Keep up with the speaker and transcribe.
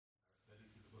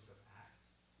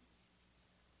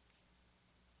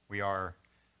We are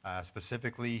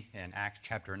specifically in Acts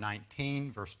chapter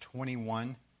 19, verse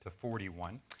 21 to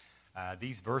 41.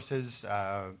 These verses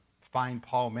find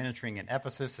Paul ministering in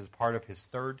Ephesus as part of his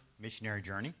third missionary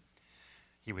journey.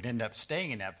 He would end up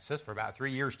staying in Ephesus for about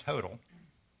 3 years total.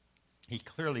 He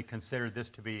clearly considered this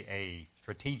to be a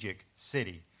strategic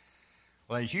city.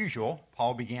 Well, as usual,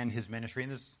 Paul began his ministry in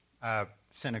this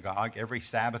synagogue. Every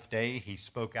Sabbath day, he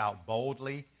spoke out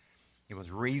boldly. He was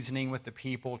reasoning with the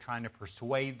people, trying to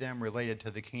persuade them related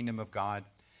to the kingdom of God.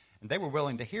 And they were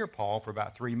willing to hear Paul for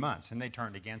about 3 months, and they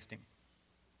turned against him.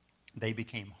 They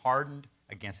became hardened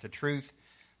against the truth.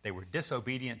 They were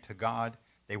disobedient to God.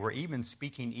 They were even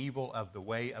speaking evil of the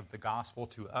way of the gospel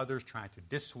to others, trying to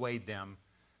dissuade them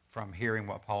from hearing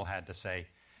what Paul had to say.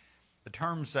 The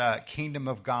terms kingdom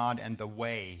of God and the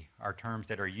way are terms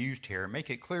that are used here. Make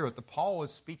it clear that Paul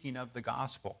was speaking of the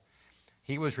gospel.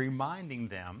 He was reminding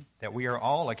them that we are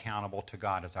all accountable to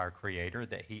God as our Creator,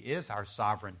 that He is our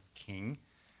sovereign King.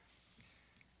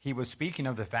 He was speaking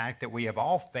of the fact that we have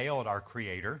all failed our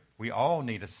Creator. We all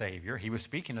need a Savior. He was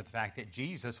speaking of the fact that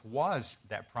Jesus was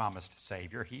that promised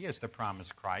Savior. He is the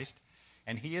promised Christ,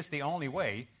 and He is the only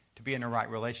way to be in a right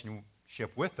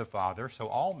relationship with the Father. So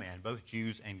all men, both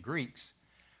Jews and Greeks,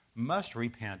 must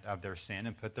repent of their sin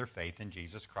and put their faith in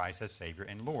Jesus Christ as Savior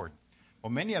and Lord. Well,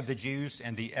 many of the Jews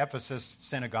in the Ephesus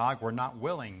synagogue were not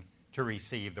willing to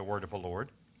receive the word of the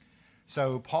Lord.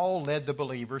 So Paul led the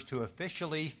believers to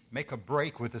officially make a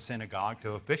break with the synagogue,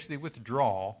 to officially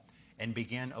withdraw and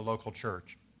begin a local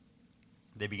church.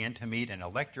 They began to meet in a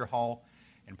lecture hall,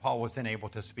 and Paul was then able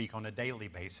to speak on a daily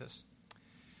basis.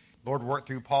 The Lord worked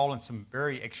through Paul in some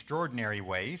very extraordinary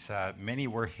ways. Many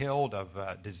were healed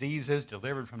of diseases,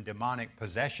 delivered from demonic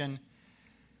possession.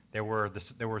 There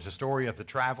was a story of the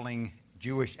traveling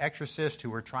Jewish exorcists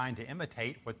who were trying to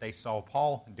imitate what they saw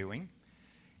Paul doing.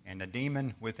 And a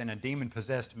demon within a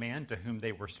demon-possessed man to whom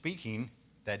they were speaking,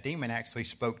 that demon actually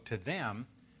spoke to them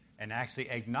and actually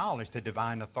acknowledged the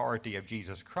divine authority of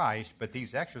Jesus Christ. But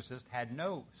these exorcists had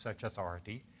no such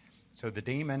authority. So the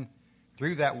demon,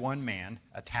 through that one man,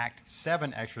 attacked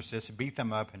 7 exorcists, beat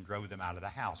them up, and drove them out of the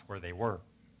house where they were.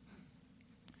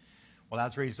 Well,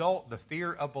 as a result, the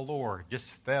fear of the Lord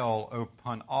just fell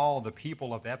upon all the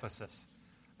people of Ephesus.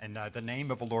 And the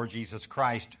name of the Lord Jesus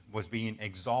Christ was being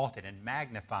exalted and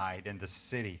magnified in the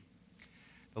city.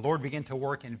 The Lord began to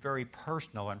work in very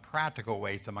personal and practical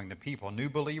ways among the people. New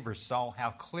believers saw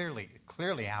how clearly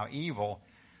how evil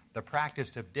the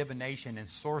practice of divination and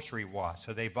sorcery was.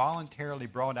 So they voluntarily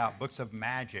brought out books of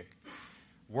magic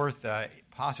worth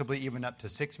possibly even up to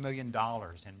 $6 million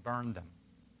and burned them.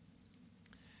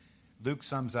 Luke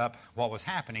sums up what was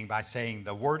happening by saying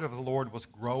the word of the Lord was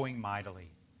growing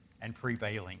mightily and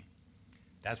prevailing.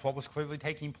 That's what was clearly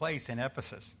taking place in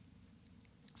Ephesus.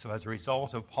 So as a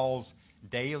result of Paul's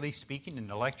daily speaking in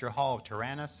the lecture hall of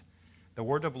Tyrannus, the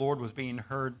word of the Lord was being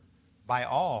heard by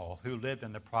all who lived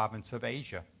in the province of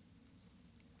Asia.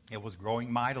 It was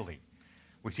growing mightily.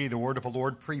 We see the word of the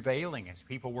Lord prevailing as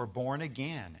people were born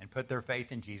again and put their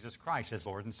faith in Jesus Christ as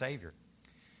Lord and Savior.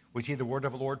 We see the word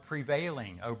of the Lord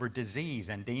prevailing over disease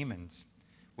and demons.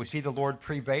 We see the Lord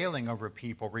prevailing over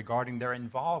people regarding their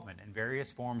involvement in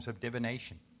various forms of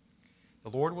divination. The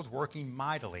Lord was working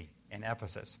mightily in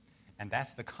Ephesus, and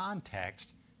that's the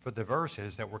context for the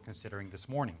verses that we're considering this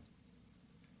morning.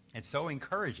 It's so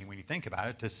encouraging when you think about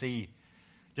it to see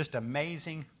just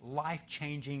amazing,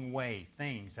 life-changing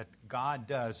things that God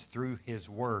does through His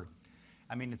Word.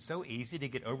 I mean, it's so easy to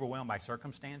get overwhelmed by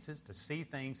circumstances, to see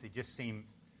things that just seem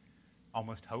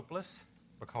almost hopeless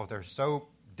because they're so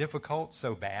difficult,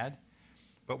 so bad.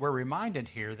 But we're reminded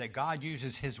here that God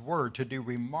uses His Word to do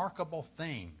remarkable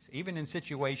things, even in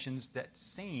situations that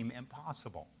seem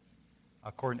impossible,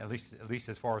 at least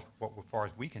as far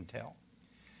as we can tell.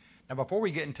 Now, before we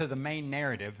get into the main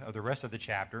narrative of the rest of the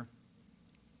chapter,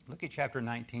 look at chapter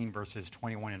 19, verses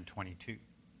 21 and 22.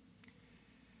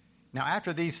 Now,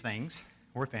 after these things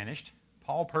were finished,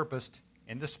 Paul purposed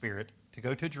in the Spirit to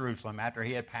go to Jerusalem after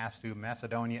he had passed through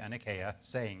Macedonia and Achaia,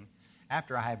 saying,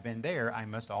 after I have been there, I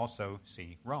must also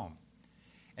see Rome.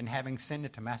 And having sent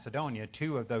into Macedonia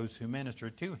 2 of those who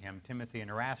ministered to him, Timothy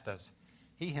and Erastus,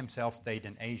 he himself stayed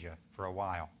in Asia for a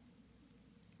while.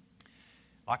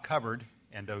 I covered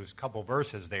in those couple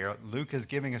verses there, Luke is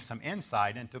giving us some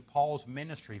insight into Paul's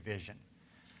ministry vision.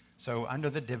 So under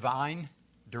the divine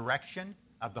direction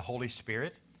of the Holy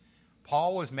Spirit,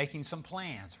 Paul was making some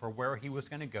plans for where he was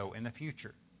going to go in the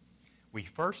future. We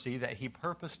first see that he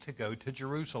purposed to go to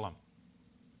Jerusalem.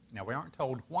 Now, we aren't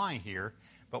told why here,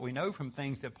 but we know from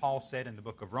things that Paul said in the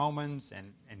book of Romans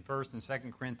and in 1st and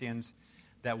 2nd Corinthians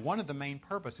that one of the main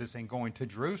purposes in going to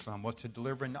Jerusalem was to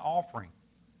deliver an offering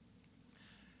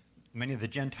Many of the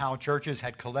Gentile churches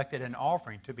had collected an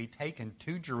offering to be taken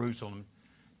to Jerusalem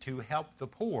to help the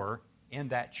poor in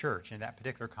that church, in that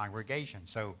particular congregation.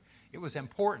 So it was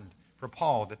important for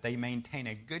Paul that they maintain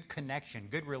a good connection,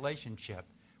 good relationship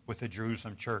with the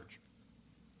Jerusalem church.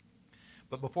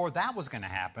 But before that was going to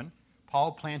happen,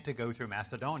 Paul planned to go through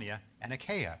Macedonia and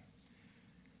Achaia.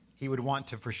 He would want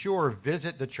to for sure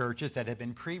visit the churches that had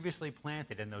been previously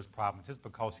planted in those provinces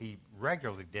because he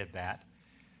regularly did that.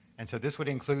 And so this would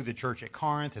include the church at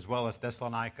Corinth as well as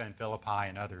Thessalonica and Philippi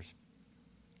and others.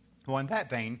 Well, in that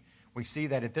vein, we see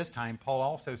that at this time, Paul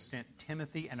also sent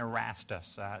Timothy and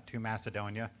Erastus to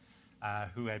Macedonia,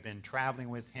 who had been traveling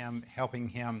with him, helping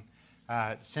him,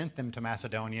 sent them to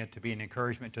Macedonia to be an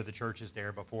encouragement to the churches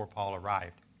there before Paul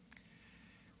arrived.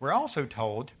 We're also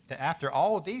told that after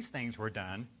all of these things were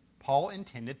done, Paul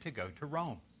intended to go to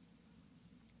Rome.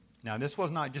 Now, this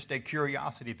was not just a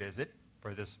curiosity visit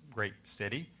for this great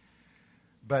city,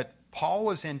 but Paul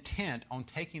was intent on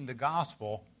taking the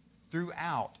gospel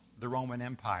throughout the Roman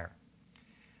Empire.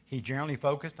 He generally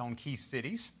focused on key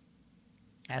cities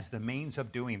as the means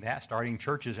of doing that, starting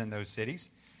churches in those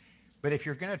cities. But if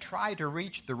you're going to try to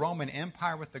reach the Roman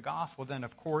Empire with the gospel, then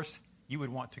of course you would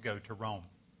want to go to Rome.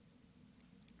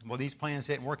 Well, these plans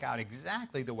didn't work out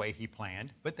exactly the way he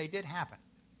planned, but they did happen.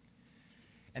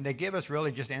 And they give us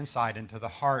really just insight into the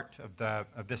heart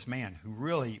of this man who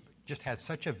really just had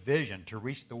such a vision to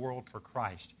reach the world for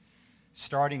Christ,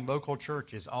 starting local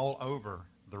churches all over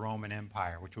the Roman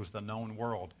Empire, which was the known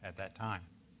world at that time.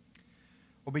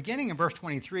 Well, beginning in verse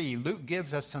 23, Luke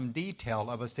gives us some detail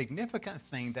of a significant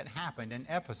thing that happened in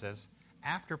Ephesus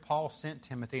after Paul sent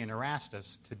Timothy and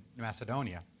Erastus to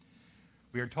Macedonia.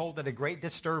 We are told that a great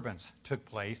disturbance took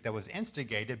place that was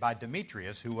instigated by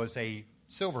Demetrius, who was a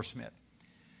silversmith.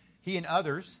 He and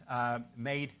others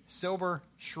made silver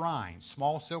shrines,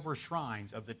 small silver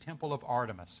shrines of the temple of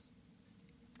Artemis.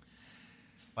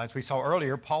 As we saw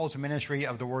earlier, Paul's ministry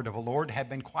of the word of the Lord had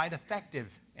been quite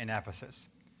effective in Ephesus.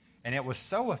 And it was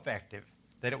so effective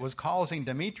that it was causing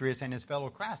Demetrius and his fellow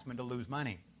craftsmen to lose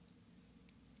money.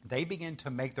 They began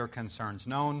to make their concerns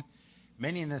known.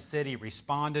 Many in the city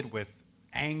responded with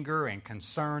anger and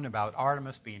concern about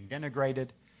Artemis being denigrated.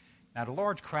 Now, the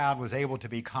large crowd was able to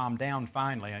be calmed down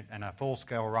finally, and a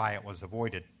full-scale riot was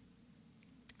avoided.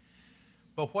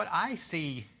 But what I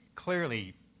see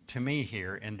clearly to me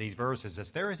here in these verses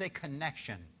is there is a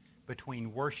connection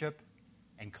between worship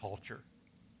and culture.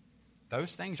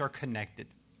 Those things are connected.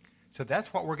 So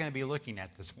that's what we're going to be looking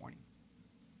at this morning.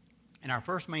 In our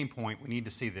first main point, we need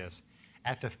to see this.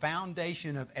 At the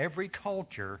foundation of every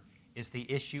culture is the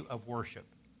issue of worship.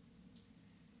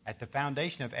 At the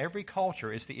foundation of every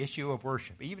culture is the issue of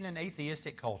worship. Even in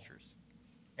atheistic cultures,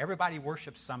 everybody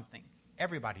worships something.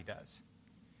 Everybody does.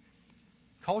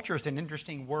 Culture is an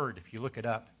interesting word if you look it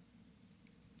up.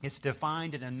 It's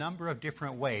defined in a number of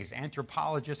different ways.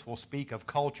 Anthropologists will speak of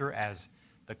culture as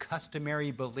the customary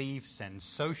beliefs and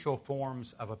social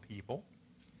forms of a people.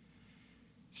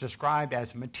 It's described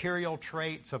as material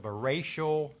traits of a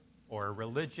racial or a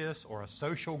religious or a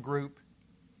social group.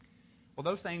 Well,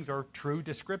 those things are true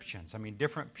descriptions. I mean,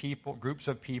 different people, groups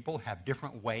of people have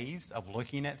different ways of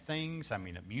looking at things. I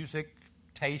mean, music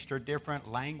tastes are different,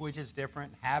 language is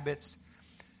different, habits,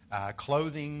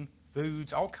 clothing,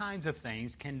 foods, all kinds of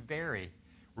things can vary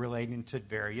relating to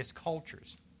various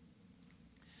cultures.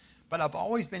 But I've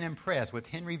always been impressed with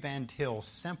Henry Van Til's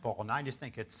simple, and I just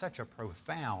think it's such a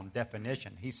profound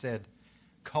definition. He said,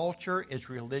 culture is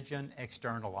religion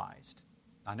externalized.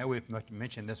 I know we've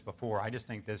mentioned this before. I just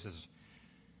think this is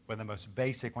one of the most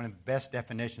basic, one of the best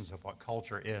definitions of what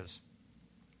culture is.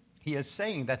 He is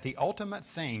saying that the ultimate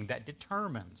thing that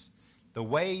determines the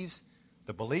ways,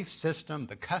 the belief system,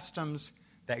 the customs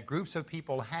that groups of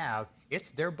people have,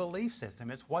 it's their belief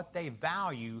system. It's what they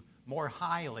value more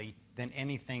highly than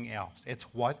anything else. It's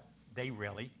what they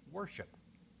really worship.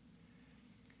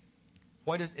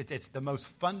 It's the most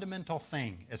fundamental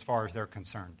thing as far as they're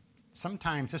concerned.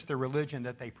 Sometimes it's the religion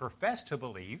that they profess to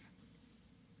believe.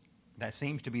 That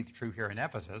seems to be true here in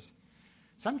Ephesus.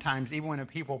 Sometimes even when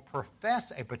people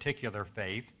profess a particular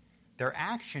faith, their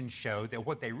actions show that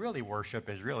what they really worship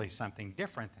is really something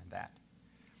different than that.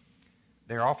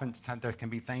 There can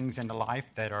be things in the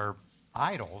life that are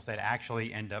idols that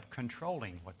actually end up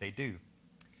controlling what they do.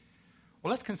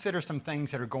 Well, let's consider some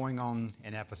things that are going on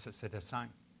in Ephesus at this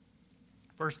time.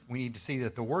 First, we need to see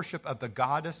that the worship of the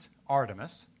goddess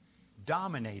Artemis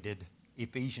dominated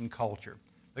Ephesian culture.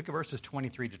 Look at verses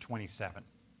 23 to 27.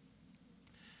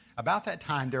 About that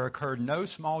time there occurred no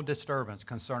small disturbance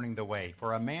concerning the way,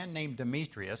 for a man named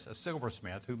Demetrius, a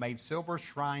silversmith, who made silver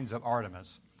shrines of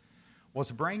Artemis,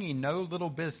 was bringing no little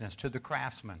business to the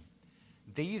craftsmen,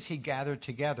 These he gathered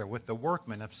together with the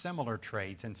workmen of similar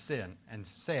trades and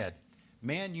said,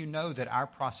 Men, you know that our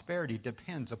prosperity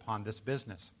depends upon this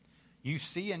business. You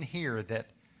see and hear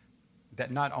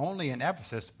that not only in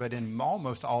Ephesus, but in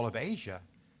almost all of Asia,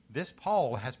 this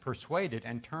Paul has persuaded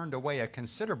and turned away a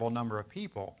considerable number of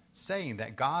people, saying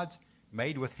that gods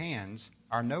made with hands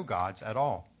are no gods at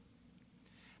all.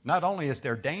 Not only is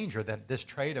there danger that this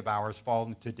trade of ours fall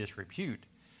into disrepute,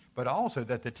 but also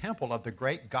that the temple of the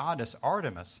great goddess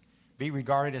Artemis be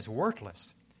regarded as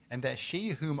worthless, and that she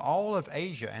whom all of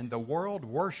Asia and the world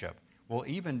worship will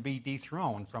even be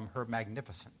dethroned from her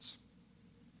magnificence.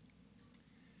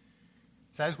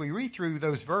 So as we read through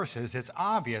those verses, it's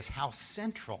obvious how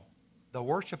central the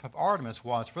worship of Artemis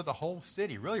was for the whole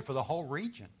city, really for the whole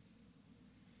region.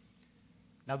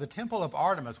 Now, the temple of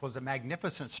Artemis was a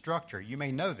magnificent structure. You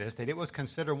may know this, that it was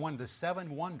considered one of the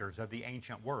 7 wonders of the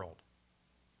ancient world.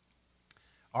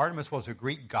 Artemis was a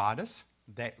Greek goddess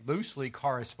that loosely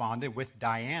corresponded with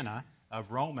Diana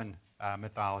of Roman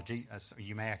mythology.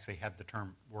 You may actually have the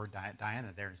word Diana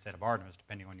there instead of Artemis,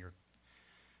 depending on your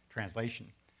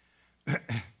translation.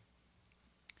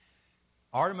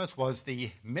 Artemis was the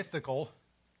mythical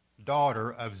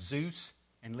daughter of Zeus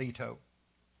and Leto.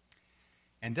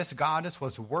 And this goddess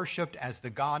was worshipped as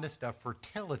the goddess of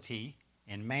fertility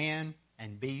in man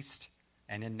and beast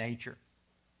and in nature.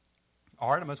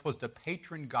 Artemis was the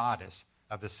patron goddess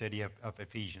of the city of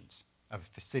Ephesus.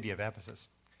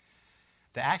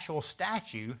 The actual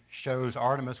statue shows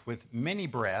Artemis with many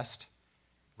breasts,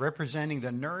 representing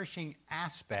the nourishing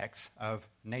aspects of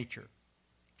nature.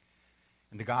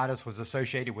 And the goddess was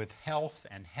associated with health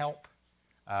and help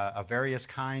of various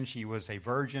kinds. She was a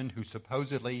virgin who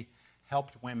supposedly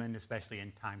helped women, especially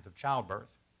in times of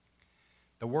childbirth.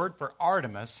 The word for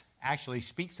Artemis actually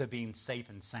speaks of being safe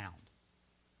and sound.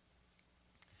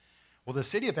 Well, the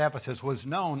city of Ephesus was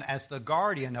known as the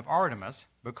guardian of Artemis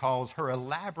because her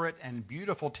elaborate and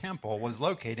beautiful temple was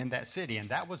located in that city, and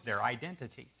that was their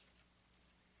identity.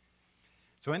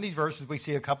 So in these verses, we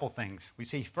see a couple things. We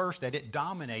see first that it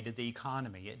dominated the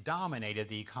economy.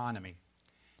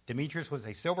 Demetrius was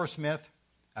a silversmith.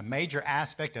 A major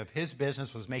aspect of his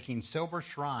business was making silver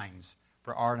shrines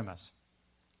for Artemis.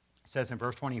 It says in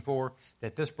verse 24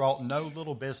 that this brought no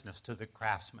little business to the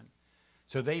craftsmen.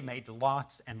 So they made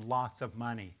lots and lots of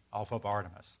money off of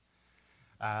Artemis.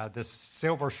 The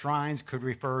silver shrines could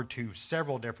refer to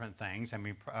several different things. I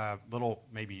mean, little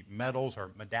maybe medals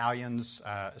or medallions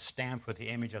stamped with the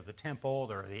image of the temple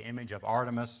or the image of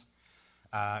Artemis.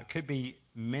 Could be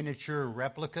miniature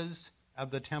replicas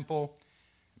of the temple.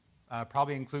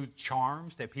 Probably include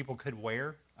charms that people could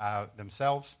wear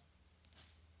themselves.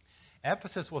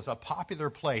 Ephesus was a popular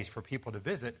place for people to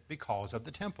visit because of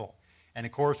the temple. And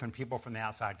of course, when people from the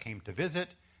outside came to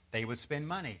visit, they would spend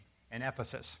money in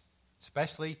Ephesus,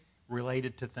 especially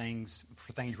related to things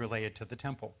related to the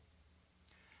temple.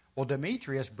 Well,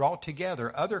 Demetrius brought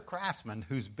together other craftsmen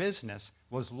whose business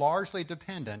was largely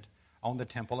dependent on the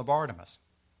temple of Artemis.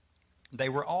 They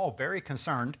were all very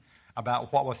concerned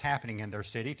about what was happening in their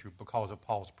city because of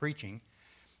Paul's preaching,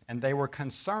 and they were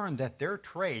concerned that their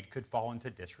trade could fall into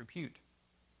disrepute.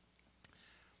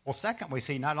 Well, second, we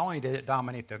see not only did it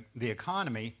dominate the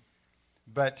economy,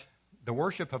 but the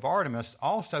worship of Artemis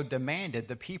also demanded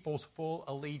the people's full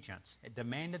allegiance. It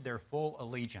demanded their full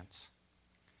allegiance.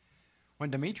 When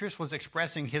Demetrius was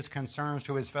expressing his concerns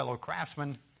to his fellow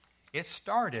craftsmen, it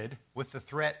started with the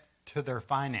threat to their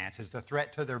finances, the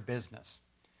threat to their business.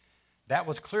 That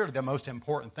was clearly the most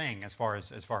important thing as far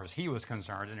as he was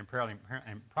concerned,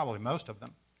 and probably most of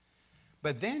them.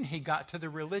 But then he got to the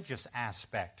religious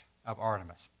aspect of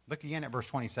Artemis. Look again at verse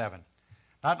 27.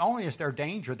 Not only is there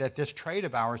danger that this trade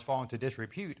of ours fall into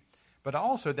disrepute, but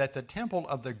also that the temple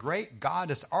of the great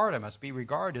goddess Artemis be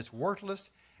regarded as worthless,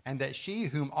 and that she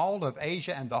whom all of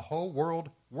Asia and the whole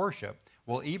world worship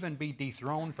will even be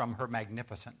dethroned from her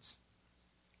magnificence.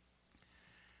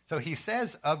 So he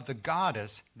says of the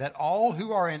goddess that all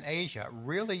who are in Asia,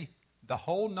 really the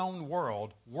whole known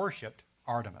world, worshipped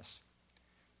Artemis.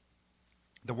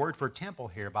 The word for temple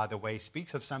here, by the way,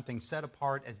 speaks of something set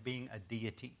apart as being a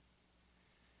deity.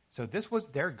 So this was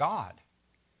their god.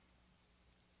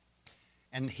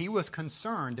 And he was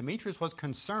concerned, Demetrius was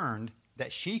concerned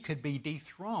that she could be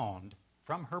dethroned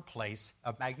from her place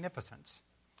of magnificence.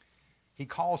 He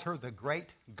calls her the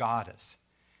great goddess.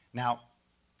 Now,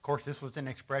 of course, this was an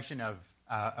expression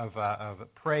of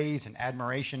praise and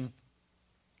admiration,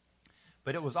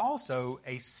 but it was also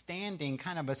a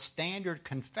standard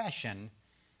confession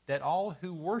that all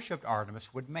who worshipped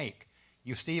Artemis would make.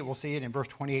 We'll see it in verse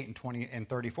 28 and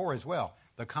 34 as well.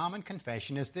 The common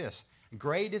confession is this: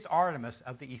 great is Artemis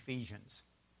of the Ephesians.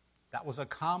 That was a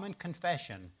common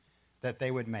confession that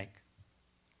they would make.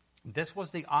 This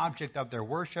was the object of their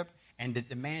worship, and it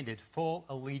demanded full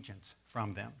allegiance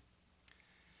from them.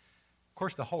 Of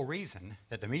course, the whole reason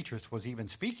that Demetrius was even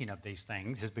speaking of these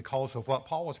things is because of what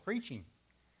Paul was preaching.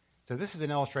 So this is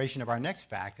an illustration of our next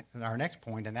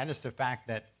point, and that is the fact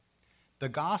that the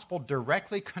gospel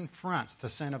directly confronts the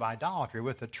sin of idolatry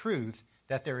with the truth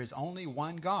that there is only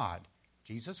one God.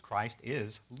 Jesus Christ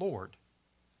is Lord.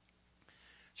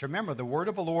 So remember, the word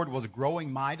of the Lord was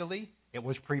growing mightily. It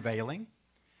was prevailing.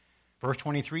 Verse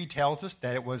 23 tells us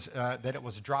that it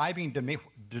was driving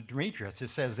Demetrius. It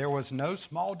says there was no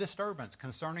small disturbance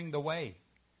concerning the way.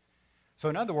 So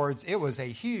in other words, it was a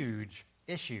huge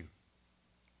issue.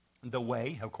 The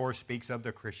way, of course, speaks of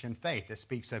the Christian faith. It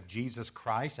speaks of Jesus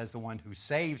Christ as the one who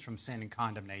saves from sin and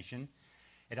condemnation.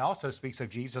 It also speaks of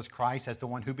Jesus Christ as the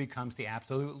one who becomes the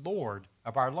absolute Lord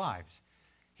of our lives.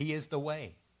 He is the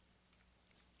way.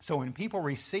 So when people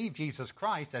received Jesus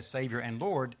Christ as Savior and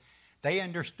Lord, they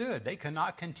understood they could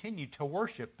not continue to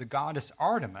worship the goddess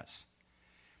Artemis.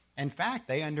 In fact,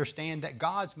 they understand that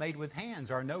gods made with hands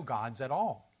are no gods at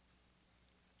all.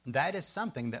 That is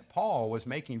something that Paul was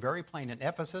making very plain in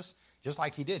Ephesus, just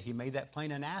like he did. He made that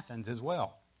plain in Athens as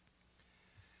well.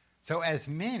 So as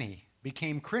many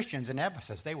became Christians in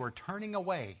Ephesus, they were turning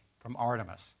away from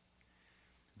Artemis.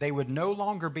 They would no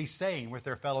longer be saying with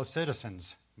their fellow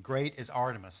citizens, "Great is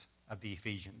Artemis of the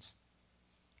Ephesians."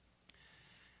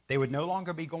 They would no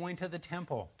longer be going to the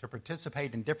temple to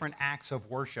participate in different acts of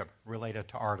worship related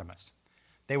to Artemis.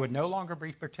 They would no longer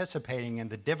be participating in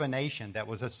the divination that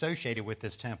was associated with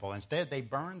this temple. Instead, they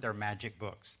burned their magic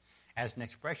books as an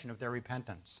expression of their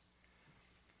repentance.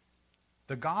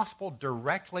 The gospel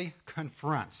directly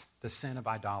confronts the sin of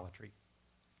idolatry.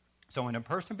 So when a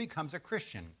person becomes a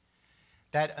Christian,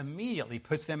 that immediately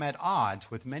puts them at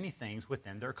odds with many things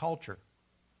within their culture.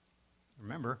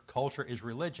 Remember, culture is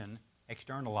religion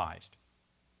externalized.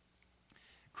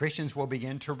 Christians will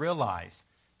begin to realize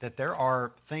that there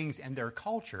are things in their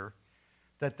culture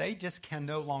that they just can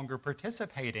no longer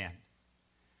participate in.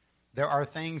 There are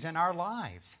things in our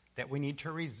lives that we need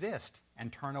to resist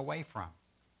and turn away from.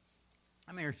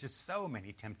 I mean, there's just so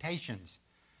many temptations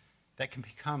that can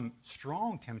become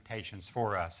strong temptations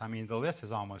for us. I mean, the list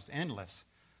is almost endless.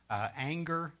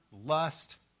 Anger,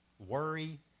 lust,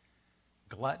 worry,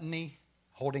 gluttony,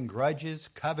 holding grudges,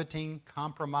 coveting,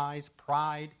 compromise,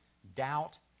 pride,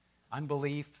 doubt,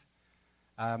 unbelief.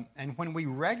 And when we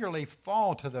regularly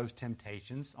fall to those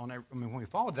temptations, when we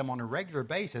fall to them on a regular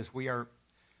basis, we are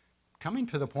coming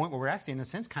to the point where we're actually, in a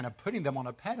sense, kind of putting them on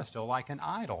a pedestal like an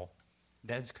idol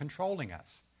that's controlling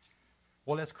us.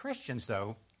 Well, as Christians,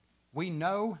 though, we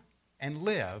know and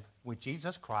live with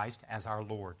Jesus Christ as our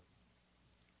Lord.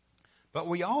 But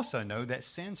we also know that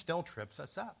sin still trips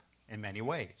us up in many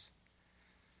ways.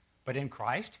 But in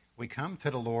Christ, we come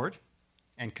to the Lord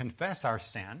and confess our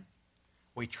sin.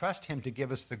 We trust Him to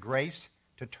give us the grace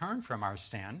to turn from our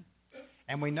sin.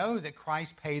 And we know that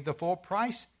Christ paid the full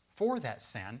price for that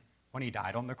sin when He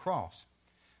died on the cross.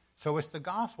 So it's the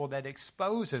gospel that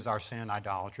exposes our sin and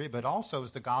idolatry, but also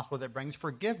is the gospel that brings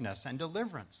forgiveness and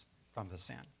deliverance from the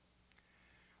sin.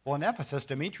 Well, in Ephesus,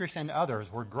 Demetrius and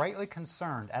others were greatly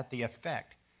concerned at the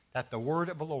effect that the word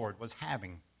of the Lord was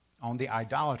having on the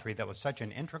idolatry that was such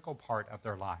an integral part of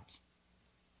their lives.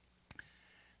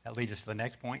 That leads us to the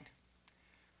next point.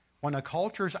 When a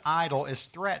culture's idol is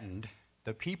threatened,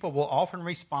 the people will often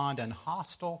respond in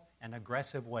hostile and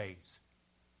aggressive ways.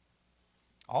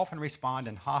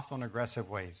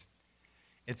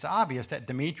 It's obvious that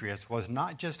Demetrius was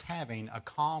not just having a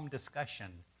calm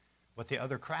discussion with the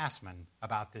other craftsmen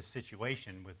about this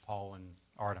situation with Paul and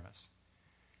Artemis.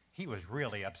 He was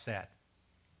really upset.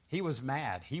 He was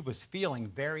mad. He was feeling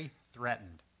very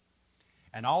threatened.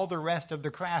 And all the rest of the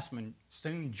craftsmen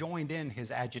soon joined in his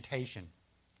agitation.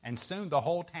 And soon the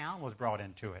whole town was brought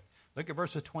into it. Look at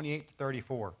verses 28 to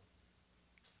 34.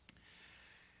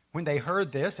 When they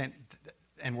heard this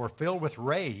and were filled with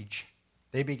rage,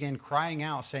 they began crying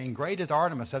out, saying, "Great is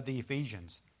Artemis of the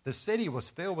Ephesians." The city was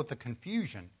filled with the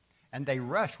confusion, and they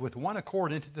rushed with one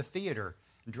accord into the theater,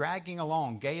 dragging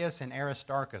along Gaius and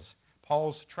Aristarchus,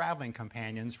 Paul's traveling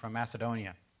companions from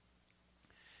Macedonia.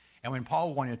 And when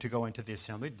Paul wanted to go into the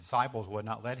assembly, the disciples would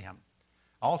not let him.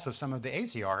 Also, some of the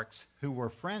Asiarchs, who were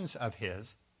friends of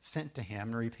his, sent to him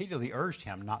and repeatedly urged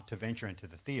him not to venture into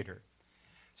the theater.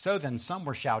 So then some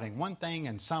were shouting one thing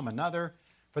and some another,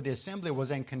 for the assembly was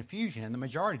in confusion, and the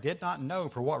majority did not know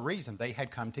for what reason they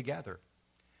had come together.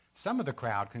 Some of the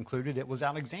crowd concluded it was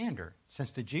Alexander,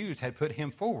 since the Jews had put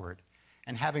him forward,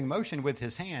 and having motioned with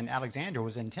his hand, Alexander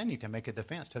was intending to make a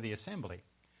defense to the assembly.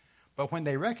 But when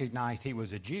they recognized he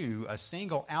was a Jew, a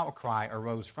single outcry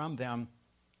arose from them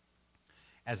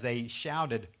as they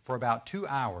shouted for about 2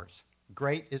 hours,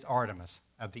 "Great is Artemis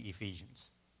of the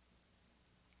Ephesians."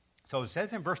 So it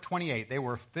says in verse 28, they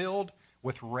were filled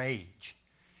with rage.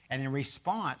 And in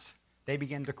response, they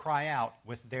began to cry out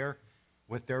with their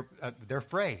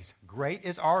phrase, "Great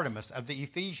is Artemis of the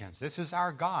Ephesians." This is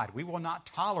our God. We will not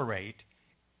tolerate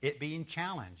it being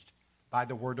challenged by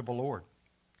the word of the Lord.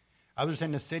 Others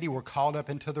in the city were caught up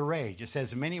into the rage. It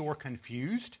says many were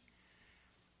confused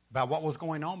about what was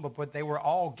going on, but they were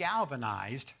all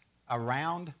galvanized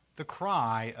around the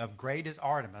cry of "Great is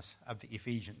Artemis of the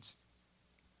Ephesians."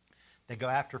 They go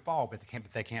after Paul, but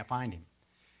they can't find him.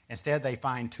 Instead, they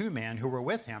find 2 men who were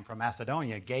with him from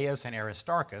Macedonia, Gaius and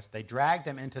Aristarchus. They dragged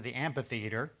them into the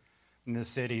amphitheater in the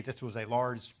city. This was a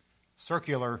large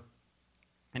circular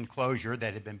enclosure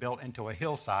that had been built into a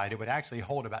hillside. It would actually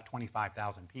hold about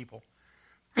 25,000 people.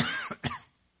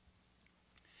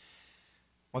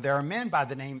 Well, there are men by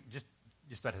the name, just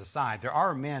as an aside, there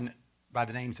are men by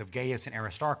the names of Gaius and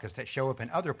Aristarchus that show up in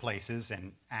other places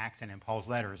in Acts and in Paul's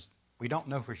letters. We don't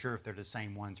know for sure if they're the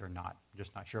same ones or not. I'm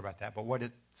just not sure about that. But what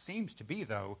it seems to be,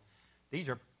 though, these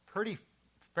are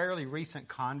fairly recent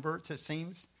converts, it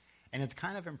seems. And it's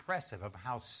kind of impressive of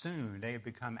how soon they have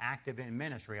become active in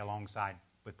ministry alongside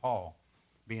with Paul,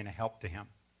 being a help to him.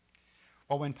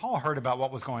 Well, when Paul heard about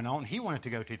what was going on, he wanted to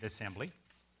go to the assembly.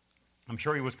 I'm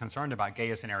sure he was concerned about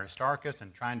Gaius and Aristarchus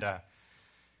and trying to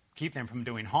keep them from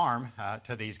doing harm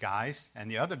to these guys. And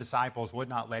the other disciples would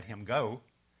not let him go.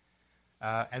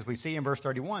 As we see in verse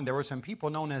 31, there were some people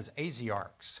known as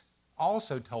Asiarchs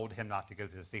also told him not to go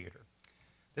to the theater.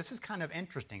 This is kind of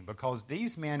interesting because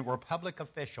these men were public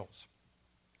officials,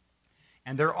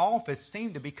 and their office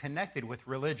seemed to be connected with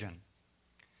religion.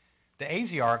 The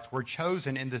Asiarchs were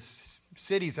chosen in the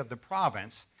cities of the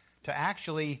province to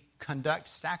actually conduct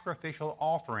sacrificial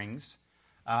offerings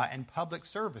and public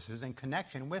services in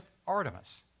connection with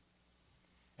Artemis.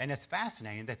 And it's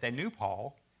fascinating that they knew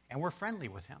Paul and were friendly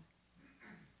with him.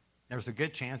 There's a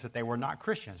good chance that they were not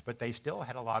Christians, but they still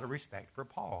had a lot of respect for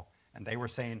Paul. And they were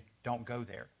saying, "Don't go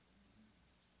there."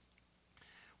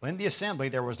 Well, in the assembly,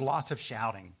 there was lots of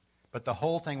shouting, but the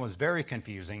whole thing was very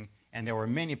confusing, and there were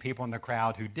many people in the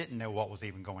crowd who didn't know what was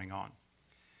even going on.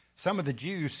 Some of the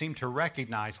Jews seemed to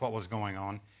recognize what was going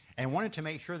on and wanted to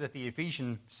make sure that the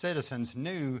Ephesian citizens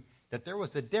knew that there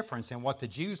was a difference in what the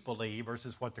Jews believed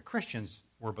versus what the Christians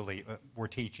were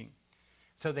teaching.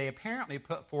 So they apparently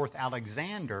put forth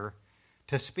Alexander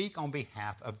to speak on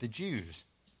behalf of the Jews.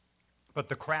 But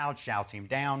the crowd shouts him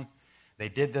down. They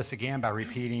did this again by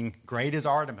repeating, "Great is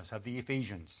Artemis of the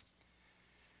Ephesians."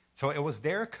 So it was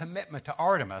their commitment to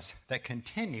Artemis that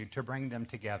continued to bring them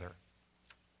together.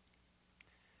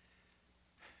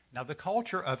 Now, the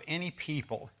culture of any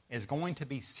people is going to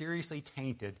be seriously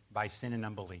tainted by sin and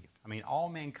unbelief. I mean, all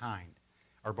mankind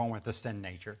are born with a sin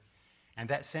nature. And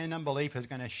that sin and unbelief is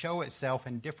going to show itself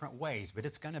in different ways, but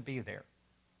it's going to be there.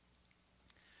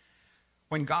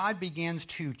 When God begins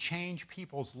to change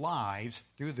people's lives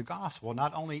through the gospel,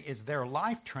 not only is their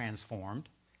life transformed,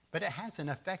 but it has an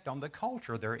effect on the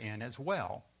culture they're in as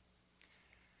well.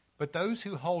 But those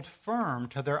who hold firm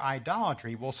to their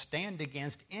idolatry will stand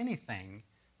against anything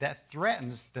that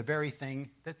threatens the very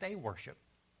thing that they worship.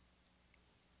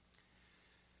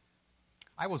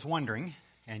 I was wondering,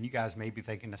 and you guys may be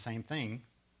thinking the same thing,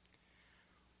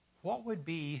 what would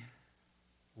be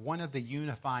one of the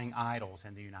unifying idols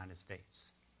in the United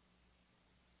States?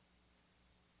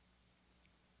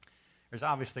 There's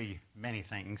obviously many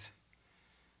things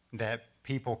that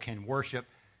people can worship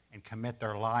and commit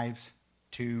their lives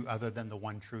to other than the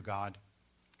one true God.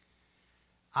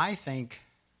 I think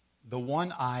the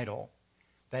one idol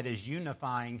that is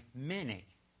unifying many,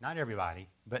 not everybody,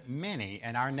 but many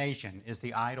in our nation is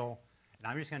the idol, and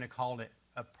I'm just going to call it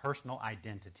a personal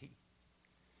identity.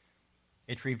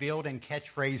 It's revealed in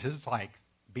catchphrases like,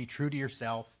 "Be true to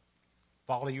yourself,"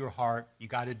 "Follow your heart," "You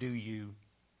got to do you."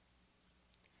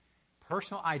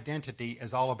 Personal identity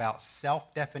is all about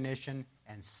self-definition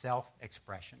and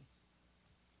self-expression.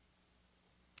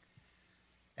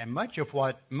 And much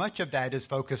of that is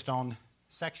focused on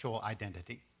sexual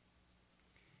identity.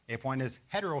 If one is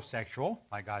heterosexual,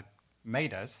 like God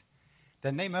made us,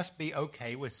 then they must be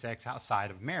okay with sex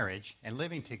outside of marriage and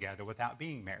living together without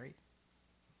being married.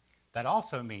 That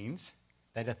also means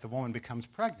that if the woman becomes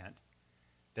pregnant,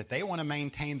 that they want to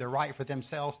maintain the right for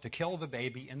themselves to kill the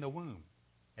baby in the womb,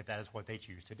 if that is what they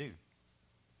choose to do.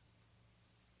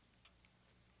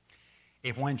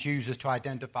 If one chooses to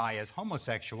identify as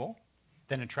homosexual,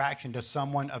 then attraction to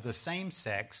someone of the same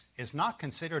sex is not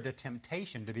considered a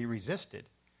temptation to be resisted,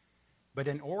 but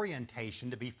an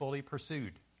orientation to be fully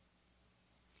pursued.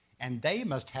 And they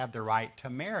must have the right to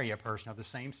marry a person of the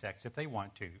same sex if they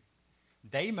want to.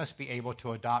 They must be able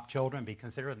to adopt children and be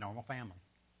considered a normal family.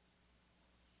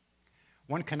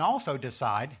 One can also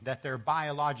decide that their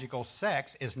biological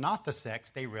sex is not the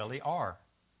sex they really are.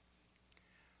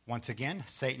 Once again,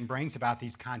 Satan brings about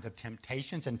these kinds of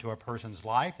temptations into a person's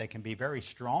life. They can be very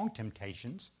strong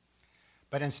temptations.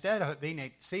 But instead of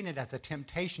seeing it as a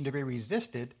temptation to be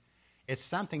resisted, it's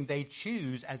something they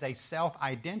choose as a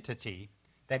self-identity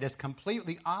that is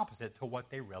completely opposite to what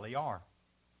they really are.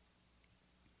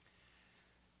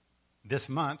 This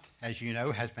month, as you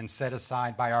know, has been set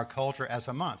aside by our culture as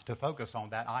a month to focus on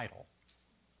that idol.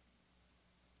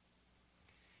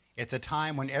 It's a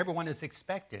time when everyone is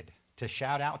expected to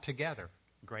shout out together,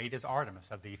 "Great is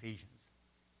Artemis of the Ephesians."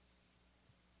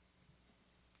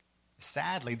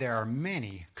 Sadly, there are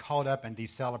many caught up in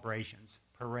these celebrations,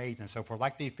 parades, and so forth,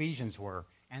 like the Ephesians were,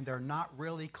 and they're not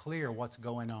really clear what's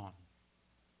going on.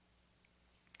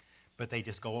 But they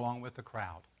just go along with the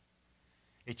crowd.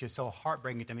 It's just so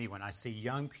heartbreaking to me when I see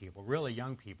young people, really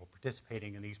young people,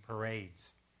 participating in these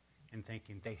parades and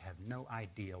thinking they have no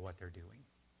idea what they're doing.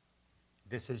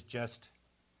 This is just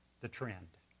the trend.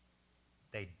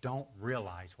 They don't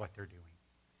realize what they're doing.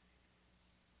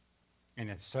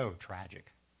 And it's so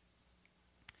tragic.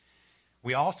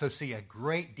 We also see a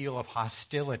great deal of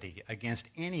hostility against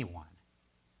anyone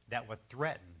that would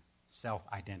threaten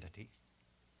self-identity.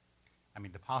 I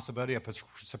mean, the possibility of a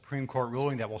Supreme Court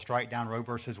ruling that will strike down Roe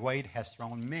versus Wade has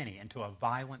thrown many into a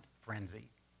violent frenzy.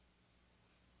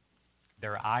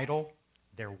 Their idol,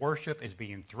 their worship is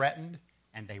being threatened,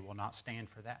 and they will not stand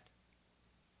for that.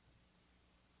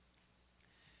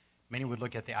 Many would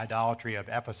look at the idolatry of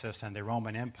Ephesus and the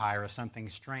Roman Empire as something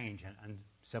strange and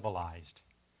uncivilized,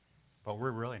 but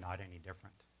we're really not any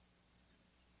different.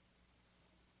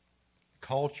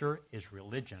 Culture is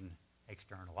religion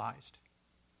externalized.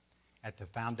 At the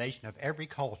foundation of every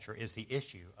culture is the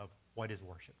issue of what is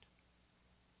worshipped.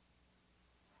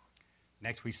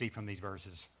 Next, we see from these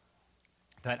verses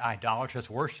that idolatrous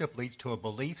worship leads to a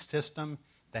belief system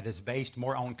that is based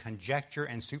more on conjecture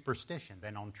and superstition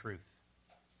than on truth.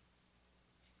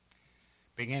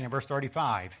 Beginning in verse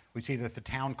 35, we see that the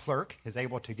town clerk is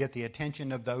able to get the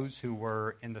attention of those who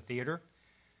were in the theater.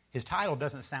 His title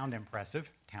doesn't sound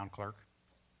impressive, town clerk,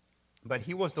 but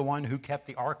he was the one who kept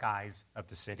the archives of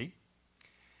the city.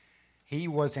 He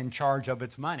was in charge of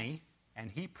its money,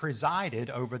 and he presided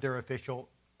over their official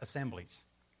assemblies.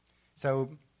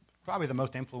 So, probably the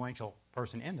most influential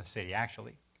person in the city,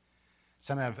 actually.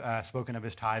 Some have spoken of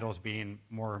his titles being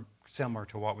more similar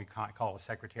to what we call a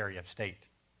Secretary of State.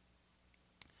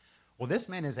 Well, this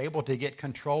man is able to get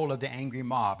control of the angry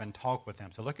mob and talk with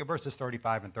them. So look at verses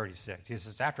 35 and 36. He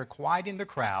says, "After quieting the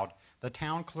crowd, the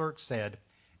town clerk said,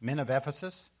 'Men of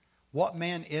Ephesus, what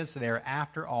man is there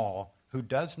after all who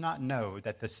does not know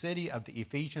that the city of the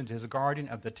Ephesians is guardian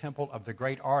of the temple of the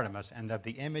great Artemis and of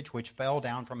the image which fell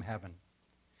down from heaven?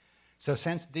 So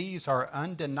since these are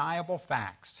undeniable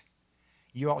facts,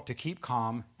 you ought to keep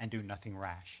calm and do nothing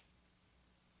rash.'"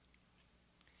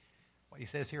 What he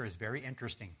says here is very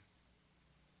interesting.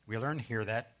 We learn here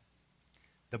that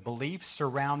the beliefs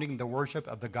surrounding the worship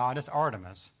of the goddess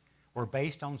Artemis were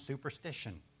based on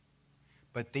superstition,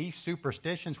 but these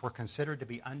superstitions were considered to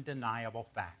be undeniable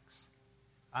facts.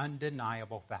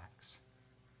 Undeniable facts.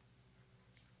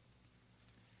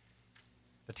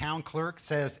 The town clerk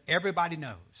says everybody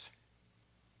knows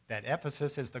that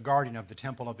Ephesus is the guardian of the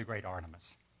temple of the great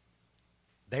Artemis.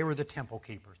 They were the temple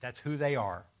keepers. That's who they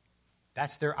are.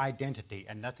 That's their identity,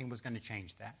 and nothing was going to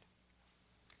change that.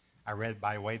 I read,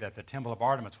 by the way, that the temple of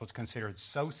Artemis was considered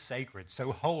so sacred,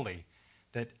 so holy,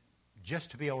 that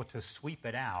just to be able to sweep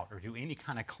it out or do any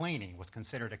kind of cleaning was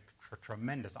considered a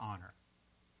tremendous honor.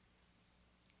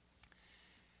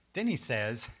 Then he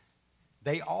says,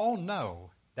 they all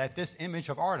know that this image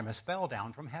of Artemis fell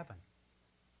down from heaven.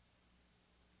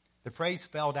 The phrase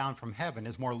 "fell down from heaven"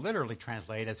 is more literally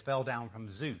translated as "fell down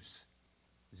from Zeus,"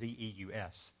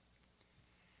 Z-E-U-S.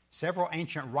 Several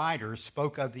ancient writers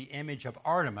spoke of the image of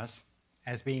Artemis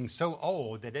as being so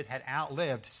old that it had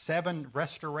outlived 7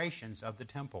 restorations of the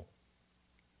temple.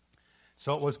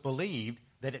 So it was believed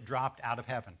that it dropped out of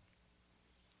heaven.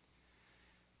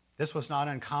 This was not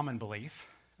an uncommon belief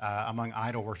among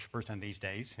idol worshippers in these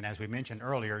days. And as we mentioned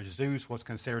earlier, Zeus was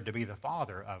considered to be the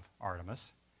father of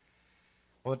Artemis.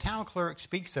 Well, the town clerk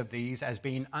speaks of these as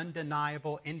being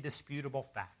undeniable, indisputable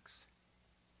facts.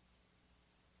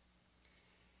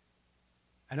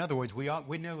 In other words, we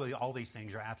know all these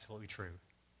things are absolutely true.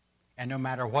 And no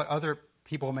matter what other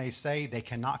people may say, they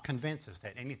cannot convince us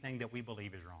that anything that we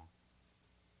believe is wrong.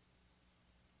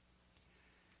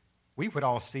 we would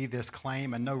all see this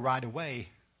claim and know right away,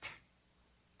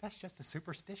 that's just a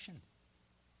superstition.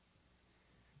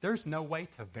 There's no way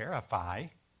to verify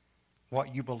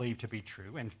what you believe to be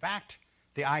true. In fact,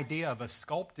 the idea of a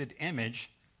sculpted image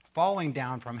falling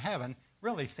down from heaven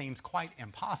really seems quite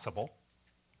impossible.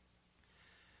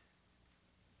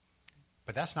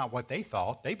 But that's not what they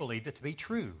thought. They believed it to be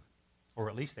true, or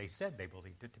at least they said they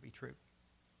believed it to be true.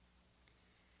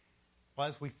 Well,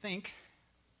 as we think,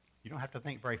 you don't have to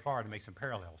think very far to make some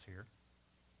parallels here.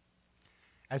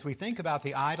 As we think about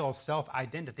the idol of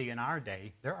self-identity in our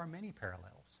day, there are many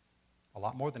parallels, a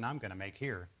lot more than I'm going to make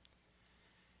here.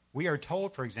 We are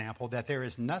told, for example, that there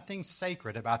is nothing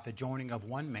sacred about the joining of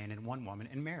one man and one woman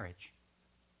in marriage.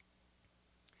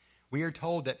 We are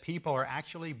told that people are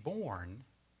actually born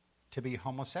to be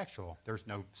homosexual. There's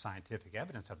no scientific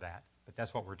evidence of that, but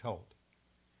that's what we're told.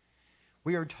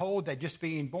 We are told that just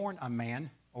being born a man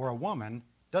or a woman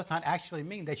does not actually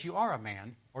mean that you are a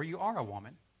man or you are a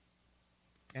woman.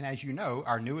 And as you know,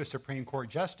 our newest Supreme Court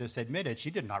justice admitted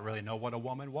she did not really know what a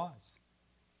woman was.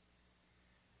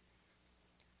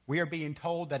 We are being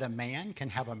told that a man can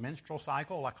have a menstrual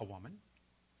cycle like a woman.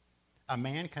 A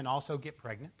man can also get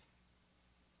pregnant.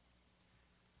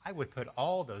 I would put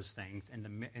all those things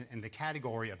in the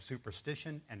category of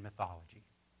superstition and mythology.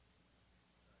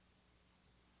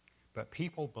 But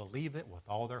people believe it with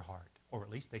all their heart, or at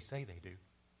least they say they do.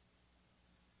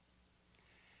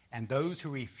 And those who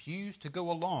refuse to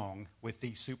go along with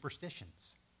these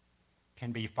superstitions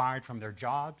can be fired from their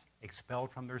jobs, expelled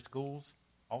from their schools,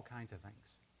 all kinds of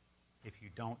things, if you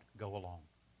don't go along.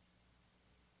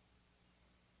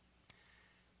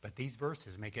 But these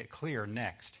verses make it clear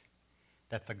next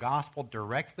that the gospel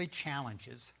directly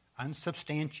challenges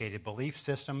unsubstantiated belief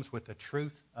systems with the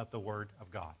truth of the Word of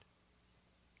God.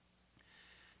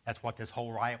 That's what this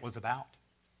whole riot was about.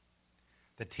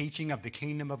 The teaching of the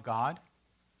kingdom of God,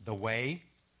 the way,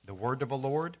 the word of the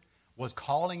Lord, was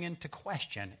calling into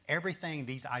question everything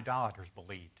these idolaters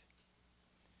believed.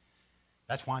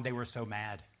 That's why they were so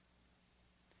mad.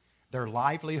 Their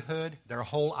livelihood, their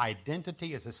whole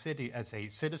identity as a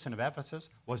citizen of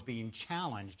Ephesus was being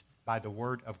challenged by the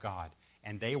word of God.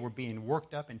 And they were being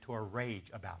worked up into a rage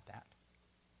about that.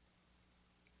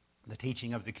 The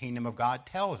teaching of the kingdom of God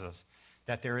tells us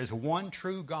that there is one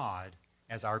true God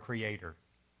as our Creator.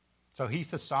 So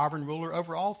He's the sovereign ruler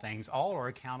over all things. All are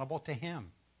accountable to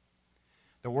Him.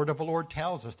 The word of the Lord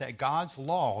tells us that God's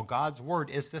law, God's word,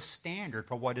 is the standard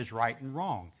for what is right and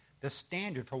wrong, the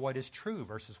standard for what is true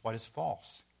versus what is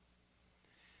false.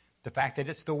 The fact that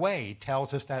it's the way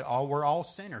tells us that we're all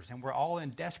sinners and we're all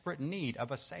in desperate need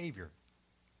of a Savior.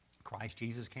 Christ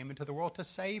Jesus came into the world to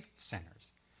save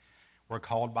sinners. We're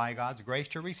called by God's grace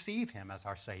to receive Him as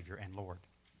our Savior and Lord.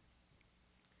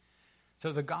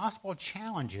 So the gospel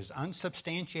challenges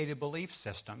unsubstantiated belief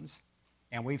systems,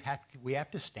 and we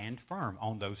have to stand firm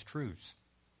on those truths.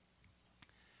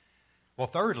 Well,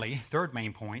 third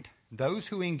main point, those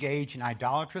who engage in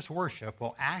idolatrous worship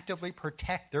will actively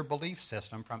protect their belief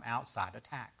system from outside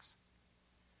attacks.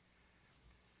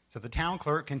 So the town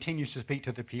clerk continues to speak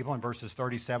to the people in verses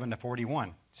 37 to 41.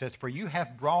 It says, "For you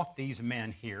have brought these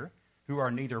men here, who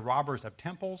are neither robbers of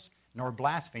temples nor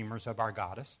blasphemers of our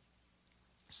goddess.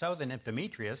 So then if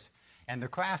Demetrius and the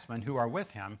craftsmen who are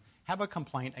with him have a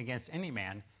complaint against any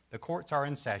man, the courts are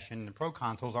in session and the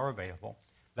proconsuls are available.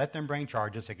 Let them bring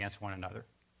charges against one another.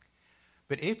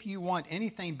 But if you want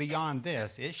anything beyond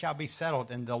this, it shall be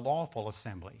settled in the lawful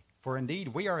assembly. For indeed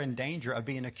we are in danger of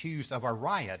being accused of a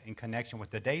riot in connection with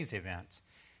the day's events,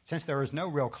 since there is no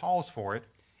real cause for it,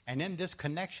 and in this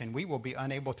connection we will be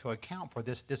unable to account for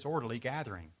this disorderly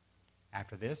gathering."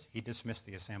 After this, he dismissed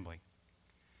the assembly.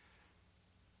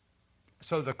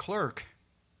 So the clerk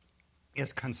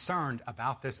is concerned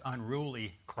about this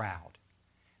unruly crowd.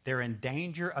 They're in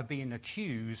danger of being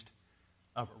accused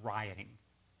of rioting.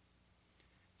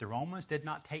 The Romans did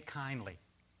not take kindly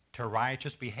to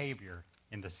riotous behavior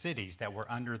in the cities that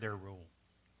were under their rule.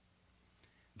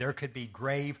 There could be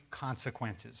grave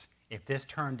consequences if this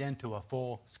turned into a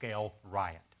full-scale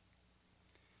riot.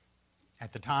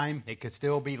 At the time, it could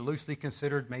still be loosely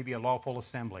considered maybe a lawful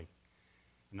assembly.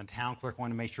 And the town clerk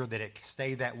wanted to make sure that it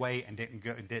stayed that way and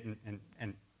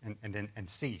didn't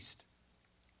ceased.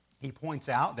 He points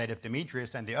out that if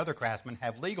Demetrius and the other craftsmen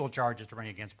have legal charges to bring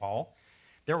against Paul,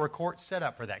 there were courts set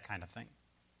up for that kind of thing.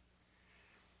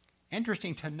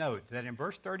 Interesting to note that in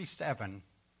verse 37,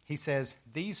 he says,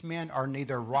 "These men are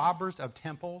neither robbers of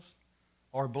temples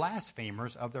or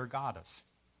blasphemers of their goddess."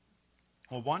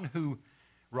 Well, one who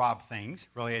robbed things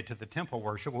related to the temple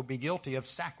worship will be guilty of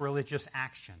sacrilegious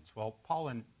actions. Well, Paul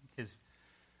and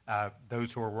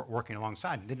those who were working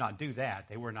alongside did not do that.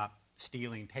 They were not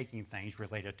stealing, taking things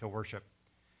related to worship.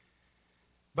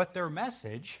 But their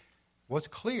message was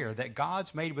clear that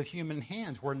gods made with human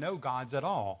hands were no gods at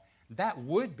all. That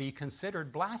would be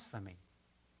considered blasphemy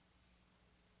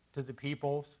to the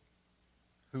peoples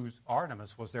whose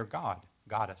Artemis was their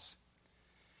goddess.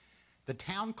 The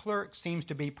town clerk seems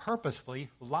to be purposefully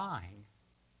lying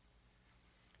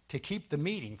to keep the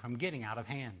meeting from getting out of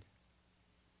hand.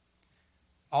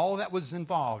 All that was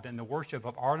involved in the worship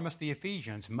of Artemis the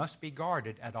Ephesians must be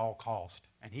guarded at all cost,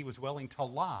 and he was willing to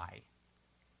lie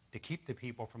to keep the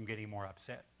people from getting more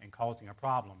upset and causing a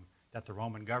problem that the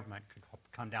Roman government could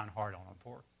come down hard on them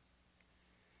for.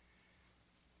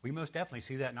 We most definitely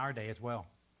see that in our day as well.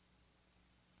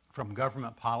 From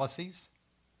government policies,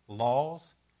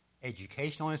 laws,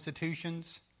 educational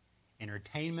institutions,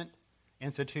 entertainment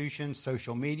institutions,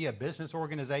 social media, business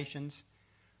organizations,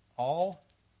 all,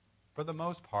 for the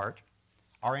most part,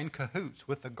 are in cahoots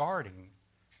with the guarding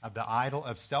of the idol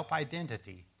of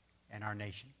self-identity in our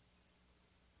nation.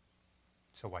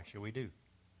 So what should we do?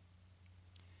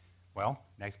 Well,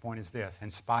 next point is this.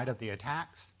 In spite of the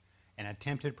attacks and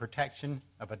attempted protection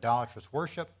of idolatrous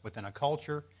worship within a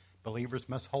culture, believers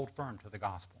must hold firm to the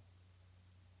gospel.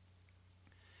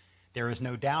 There is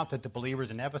no doubt that the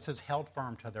believers in Ephesus held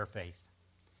firm to their faith.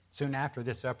 Soon after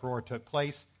this uproar took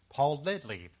place, Paul did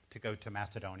leave to go to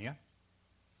Macedonia.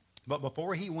 But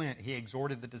before he went, he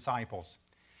exhorted the disciples.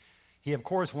 He, of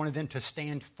course, wanted them to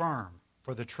stand firm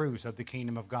for the truths of the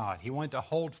kingdom of God. He wanted to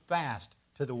hold fast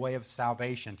to the way of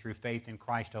salvation through faith in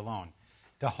Christ alone,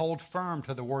 to hold firm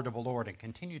to the word of the Lord and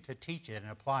continue to teach it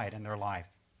and apply it in their life.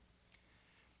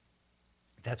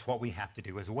 That's what we have to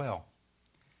do as well.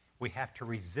 We have to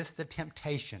resist the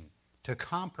temptation to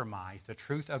compromise the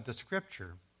truth of the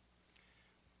Scripture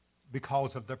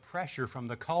because of the pressure from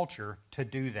the culture to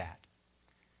do that.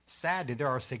 Sadly, there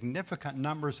are significant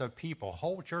numbers of people,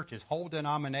 whole churches, whole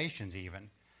denominations even,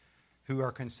 who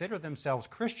consider themselves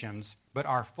Christians but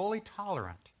are fully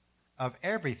tolerant of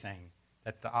everything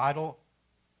that the idol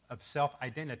of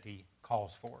self-identity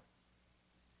calls for.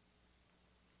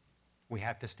 We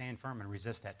have to stand firm and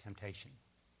resist that temptation.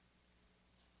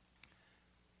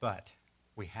 But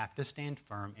we have to stand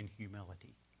firm in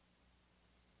humility,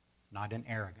 not in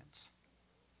arrogance.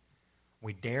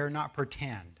 We dare not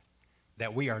pretend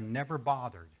that we are never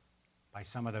bothered by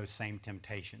some of those same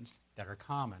temptations that are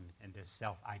common in this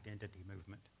self-identity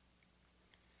movement.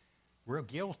 We're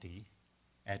guilty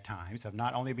at times of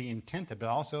not only being tempted, but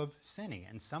also of sinning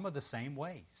in some of the same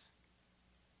ways.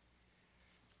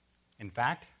 In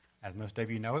fact, as most of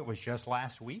you know, it was just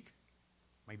last week,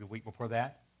 maybe a week before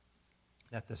that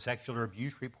the sexual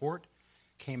abuse report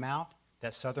came out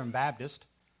that Southern Baptist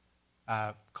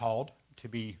called to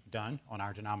be done on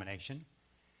our denomination.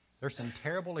 There's some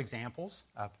terrible examples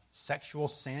of sexual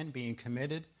sin being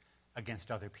committed against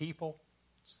other people.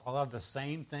 It's a lot of the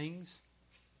same things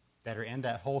that are in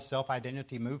that whole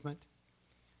self-identity movement.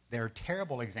 There are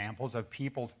terrible examples of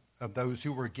people, of those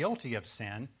who were guilty of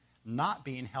sin, not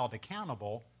being held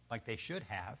accountable like they should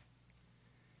have.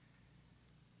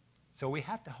 So we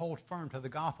have to hold firm to the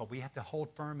gospel. We have to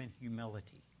hold firm in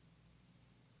humility.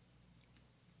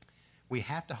 We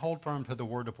have to hold firm to the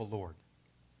word of the Lord.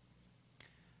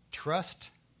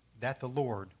 Trust that the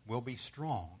Lord will be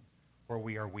strong where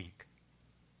we are weak.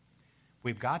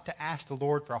 We've got to ask the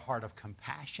Lord for a heart of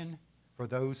compassion for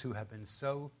those who have been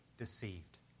so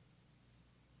deceived.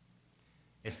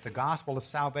 It's the gospel of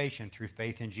salvation through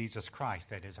faith in Jesus Christ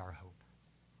that is our hope.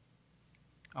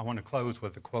 I want to close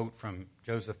with a quote from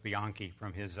Joseph Bianchi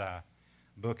from his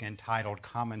book entitled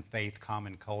Common Faith,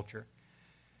 Common Culture.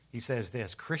 He says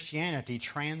this: Christianity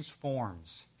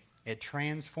transforms. It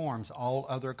transforms all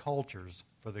other cultures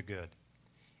for the good.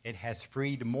 It has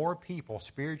freed more people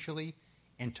spiritually,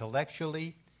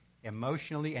 intellectually,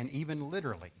 emotionally, and even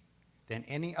literally than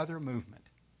any other movement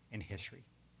in history.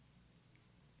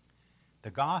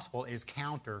 The gospel is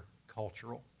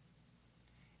countercultural.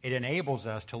 It enables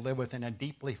us to live within a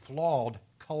deeply flawed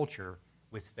culture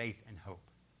with faith and hope.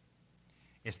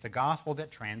 It's the gospel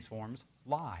that transforms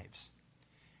lives.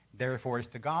 Therefore, it's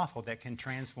the gospel that can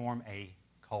transform a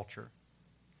culture.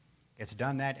 It's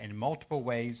done that in multiple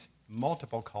ways,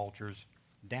 multiple cultures,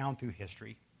 down through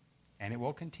history, and it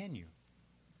will continue.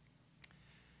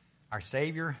 Our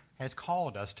Savior has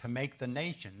called us to make the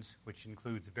nations, which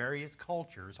includes various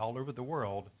cultures all over the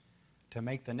world, to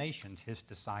make the nations his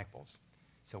disciples.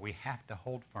 So we have to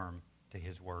hold firm to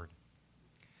his word.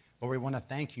 Lord, we want to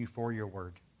thank you for your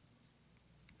word.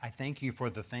 I thank you for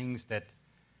the things that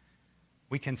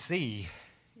we can see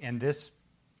in this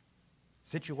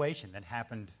situation that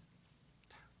happened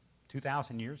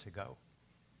 2,000 years ago.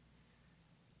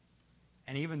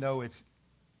 And even though it's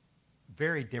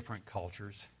very different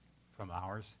cultures from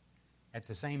ours, at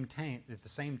the same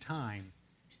time,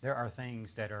 there are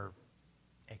things that are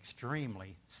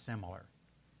extremely similar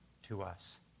to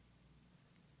us.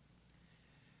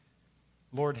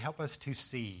 Lord, help us to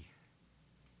see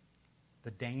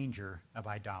the danger of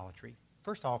idolatry.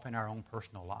 First off, in our own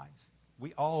personal lives.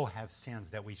 We all have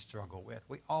sins that we struggle with.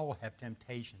 We all have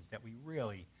temptations that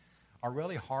are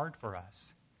really hard for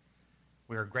us.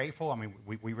 We are grateful. I mean,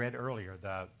 we read earlier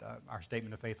our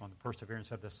statement of faith on the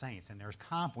perseverance of the saints. And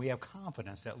we have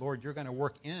confidence that, Lord, you're going to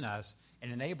work in us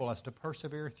and enable us to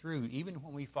persevere through even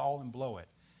when we fall and blow it.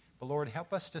 But, Lord,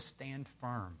 help us to stand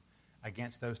firm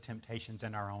against those temptations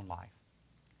in our own life.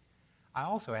 I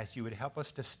also ask you would help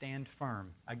us to stand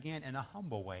firm, again, in a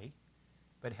humble way,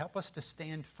 but help us to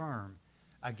stand firm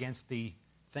against the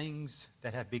things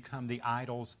that have become the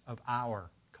idols of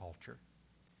our culture.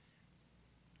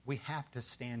 We have to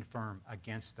stand firm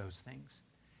against those things.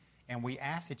 And we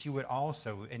ask that you would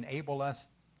also enable us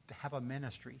to have a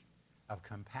ministry of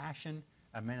compassion,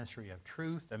 a ministry of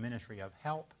truth, a ministry of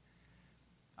help,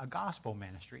 a gospel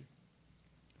ministry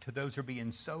to those who are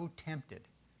being so tempted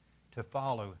to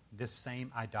follow this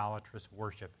same idolatrous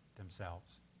worship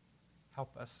themselves.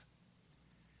 Help us.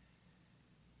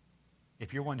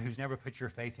 If you're one who's never put your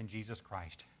faith in Jesus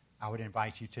Christ, I would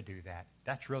invite you to do that.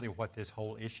 That's really what this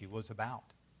whole issue was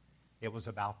about. It was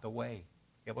about the way.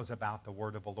 It was about the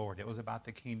word of the Lord. It was about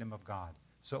the kingdom of God.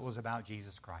 So it was about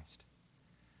Jesus Christ.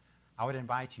 I would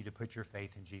invite you to put your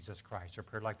faith in Jesus Christ. A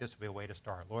prayer like this would be a way to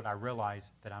start. Lord, I realize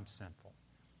that I'm sinful.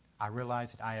 I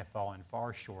realize that I have fallen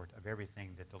far short of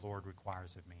everything that the Lord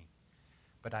requires of me.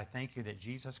 But I thank you that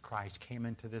Jesus Christ came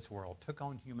into this world, took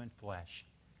on human flesh,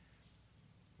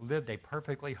 lived a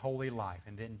perfectly holy life,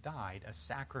 and then died a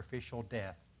sacrificial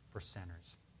death for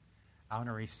sinners. I want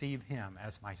to receive him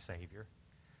as my Savior.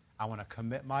 I want to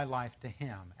commit my life to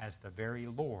him as the very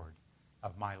Lord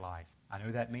of my life. I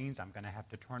know that means I'm going to have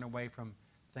to turn away from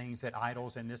things that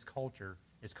idols in this culture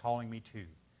is calling me to.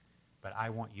 But I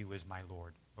want you as my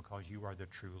Lord because you are the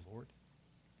true Lord.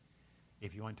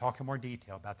 If you want to talk in more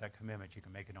detail about that commitment, you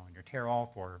can make it on your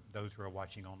tear-off, or those who are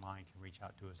watching online can reach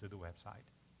out to us through the website.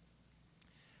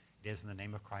 It is in the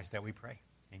name of Christ that we pray.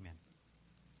 Amen.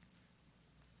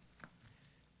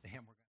 The hymn we're